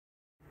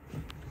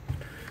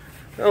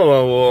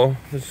Hello all,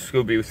 this is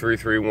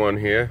Scooby331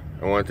 here.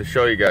 I wanted to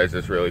show you guys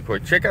this really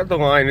quick. Check out the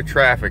line of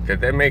traffic that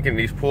they're making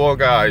these poor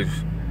guys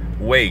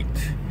wait.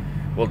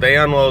 Well, they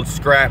unload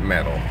scrap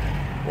metal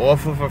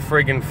off of a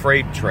friggin'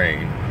 freight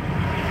train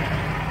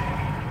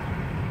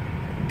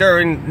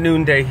during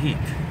noonday heat.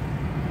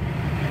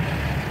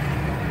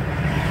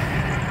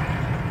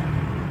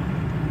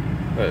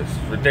 That's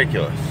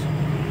ridiculous.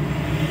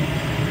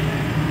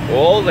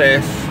 All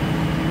this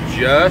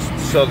just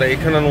so they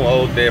can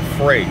unload their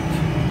freight.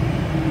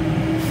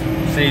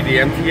 See, the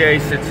MTA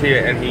sits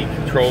here and he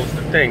controls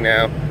the thing.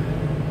 Now,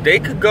 they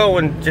could go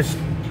and just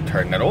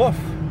turn that off.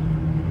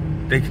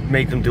 They could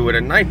make them do it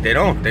at night. They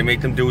don't. They make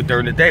them do it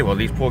during the day. Well,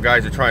 these poor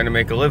guys are trying to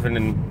make a living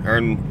and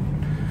earn.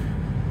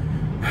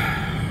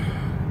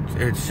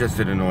 It's just,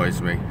 it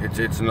annoys me.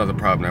 It's another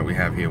problem that we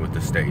have here with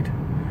the state.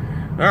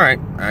 Alright,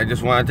 I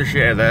just wanted to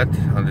share that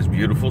on this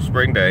beautiful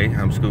spring day.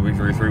 I'm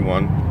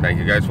Scooby331. Thank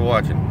you guys for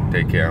watching.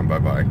 Take care and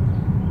bye-bye.